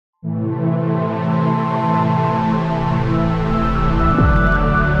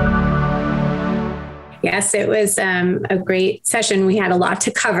Yes, it was a great session. We had a lot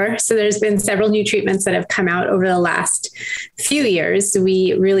to cover. So there's been several new treatments that have come out over the last few years.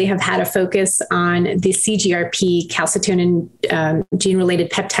 We really have had a focus on the CGRP, calcitonin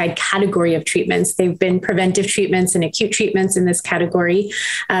gene-related peptide category of treatments. They've been preventive treatments and acute treatments in this category.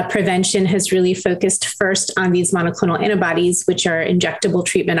 Prevention has really focused first on these monoclonal antibodies, which are injectable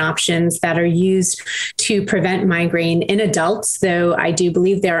treatment options that are used to prevent migraine in adults, though I do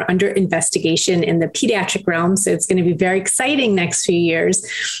believe they're under investigation in the pediatric realm. So it's going to be very exciting next few years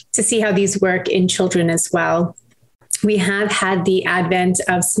to see how these work in children as well. We have had the advent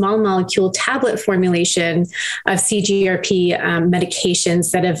of small molecule tablet formulation of CGRP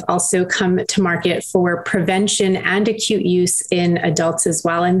medications that have also come to market for prevention and acute use in adults as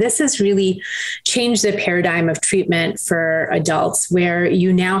well. And this has really changed the paradigm of treatment for adults, where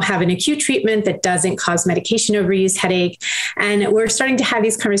you now have an acute treatment that doesn't cause medication overuse headache. And we're starting to have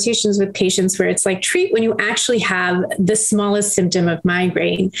these conversations with patients where it's like, treat when you actually have the smallest symptom of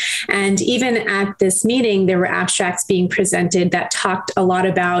migraine. And even at this meeting, there were abstracts being presented that talked a lot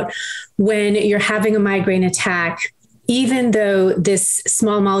about when you're having a migraine attack, even though this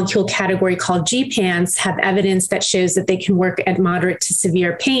small molecule category called gepants have evidence that shows that they can work at moderate to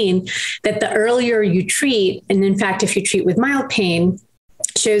severe pain, that the earlier you treat, and in fact, if you treat with mild pain,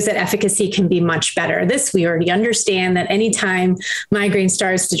 shows that efficacy can be much better. This we already understand, that anytime migraine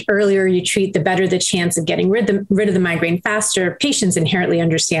starts, the earlier you treat, the better the chance of getting rid of the migraine faster. Patients inherently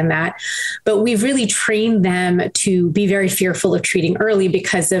understand that, but we've really trained them to be very fearful of treating early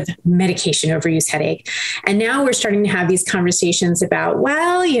because of medication overuse headache. And now we're starting to have these conversations about,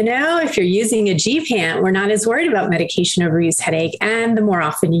 well, if you're using a gepant, we're not as worried about medication overuse headache. And the more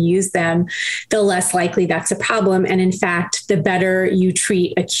often you use them, the less likely that's a problem. And in fact, the better you treat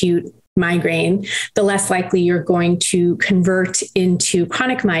acute migraine, the less likely you're going to convert into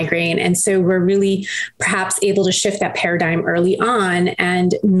chronic migraine. And so we're really perhaps able to shift that paradigm early on,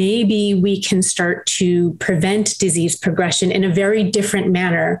 and maybe we can start to prevent disease progression in a very different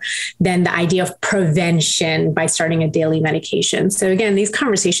manner than the idea of prevention by starting a daily medication. So again, these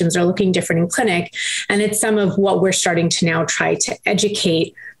conversations are looking different in clinic, and it's some of what we're starting to now try to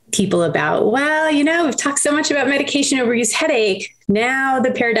educate people about. Well, we've talked so much about medication overuse headache. Now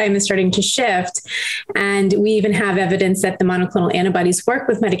the paradigm is starting to shift. And we even have evidence that the monoclonal antibodies work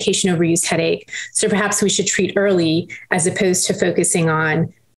with medication overuse headache. So perhaps we should treat early as opposed to focusing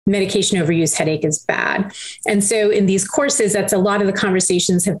on medication overuse headache is bad. And so in these courses, that's a lot of the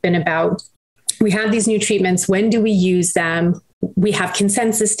conversations have been about, we have these new treatments. When do we use them? We have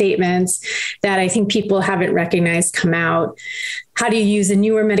consensus statements that I think people haven't recognized come out. How do you use a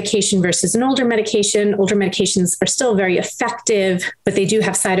newer medication versus an older medication? Older medications are still very effective, but they do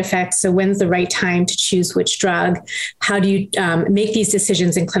have side effects. So when's the right time to choose which drug? How do you make these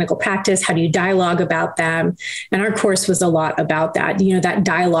decisions in clinical practice? How do you dialogue about them? And our course was a lot about that, that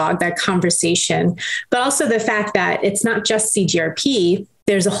dialogue, that conversation, but also the fact that it's not just CGRP.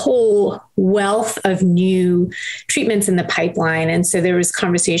 There's a whole wealth of new treatments in the pipeline. And so there was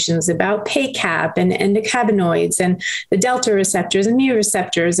conversations about PACAP and endocannabinoids and the delta receptors and mu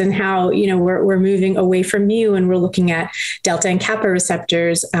receptors, and how, we're moving away from mu and we're looking at delta and kappa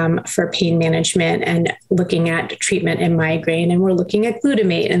receptors for pain management, and looking at treatment in migraine. And we're looking at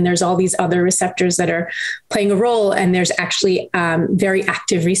glutamate, and there's all these other receptors that are playing a role. And there's actually very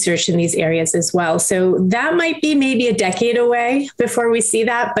active research in these areas as well. So that might be maybe a decade away before we see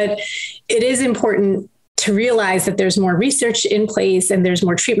that, but it is important to realize that there's more research in place and there's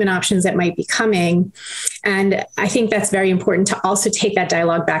more treatment options that might be coming. And I think that's very important to also take that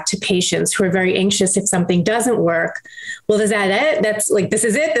dialogue back to patients who are very anxious if something doesn't work. Well, is that it? That's like, this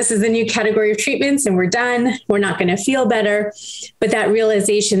is it. This is the new category of treatments and we're done. We're not going to feel better. But that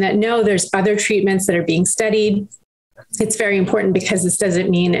realization that no, there's other treatments that are being studied. It's very important, because this doesn't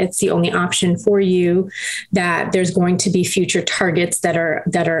mean it's the only option for you, that there's going to be future targets that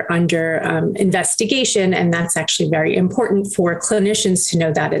are under investigation. And that's actually very important for clinicians to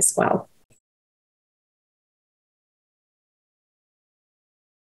know that as well.